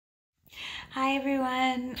Hi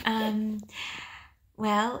everyone.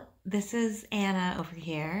 Well, this is Anna over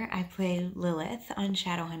here. I play Lilith on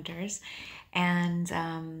Shadowhunters, and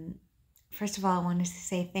first of all, I wanted to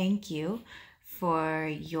say thank you for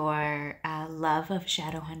your love of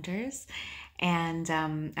Shadowhunters, and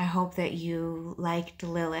I hope that you liked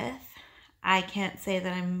Lilith. I can't say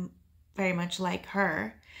that I'm very much like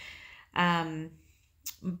her, um,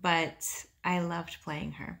 but I loved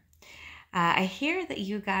playing her. I hear that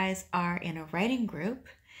you guys are in a writing group,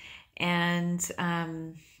 and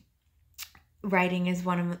writing is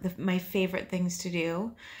one of my favorite things to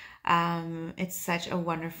do. It's such a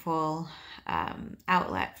wonderful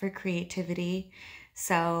outlet for creativity.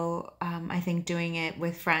 So I think doing it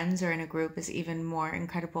with friends or in a group is even more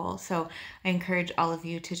incredible. So I encourage all of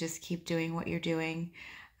you to just keep doing what you're doing.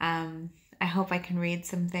 I hope I can read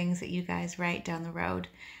some things that you guys write down the road.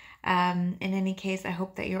 In any case, I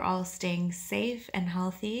hope that you're all staying safe and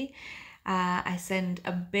healthy. I send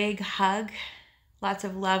a big hug, lots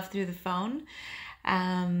of love through the phone.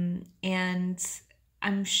 And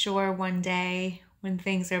I'm sure one day when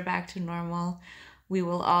things are back to normal, we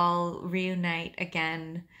will all reunite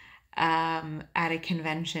again at a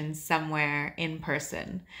convention somewhere in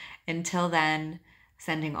person. Until then,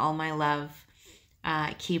 sending all my love.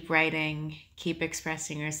 Keep writing, keep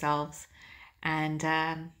expressing yourselves,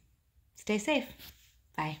 and stay safe.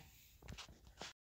 Bye.